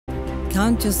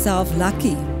count yourself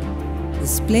lucky. The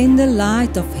splendor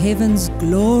light of heaven's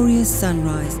glorious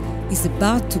sunrise is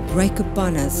about to break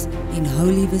upon us in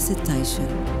holy visitation,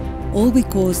 all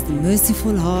because the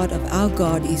merciful heart of our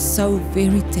God is so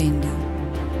very tender.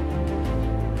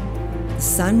 The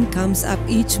sun comes up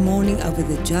each morning over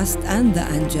the just and the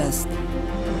unjust.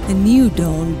 A new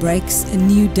dawn breaks a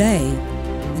new day,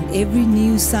 and every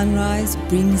new sunrise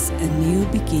brings a new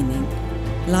beginning.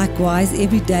 Likewise,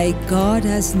 every day God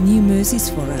has new mercies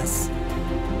for us.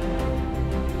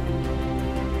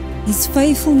 His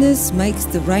faithfulness makes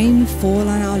the rain fall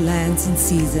on our lands in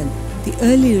season, the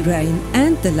early rain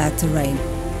and the latter rain,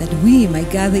 that we may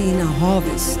gather in our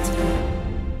harvest.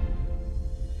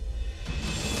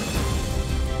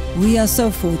 We are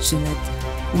so fortunate.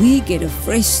 We get a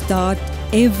fresh start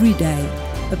every day,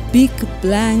 a big,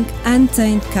 blank,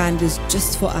 untainted canvas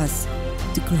just for us,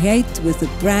 to create with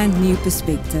a brand new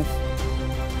perspective.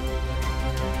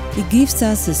 He gives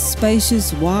us a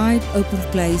spacious, wide open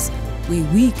place where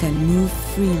we can move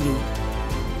freely.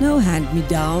 No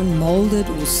hand-me-down, molded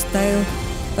or stale,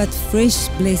 but fresh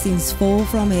blessings fall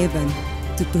from heaven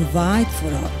to provide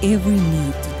for our every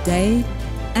need today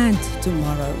and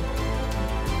tomorrow.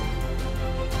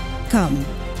 Come,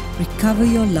 recover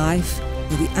your life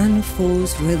with the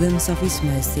unforced rhythms of His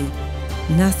mercy.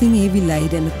 Nothing heavy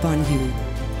laden upon you.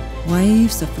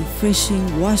 Waves of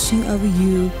refreshing washing over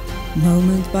you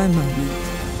moment by moment.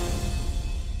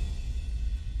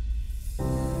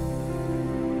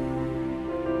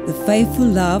 The faithful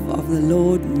love of the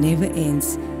Lord never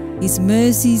ends. His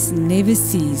mercies never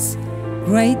cease.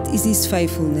 Great is His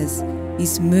faithfulness.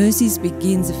 His mercies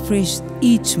begins afresh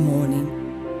each morning.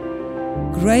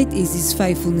 Great is His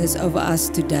faithfulness over us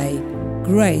today.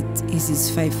 Great is His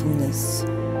faithfulness.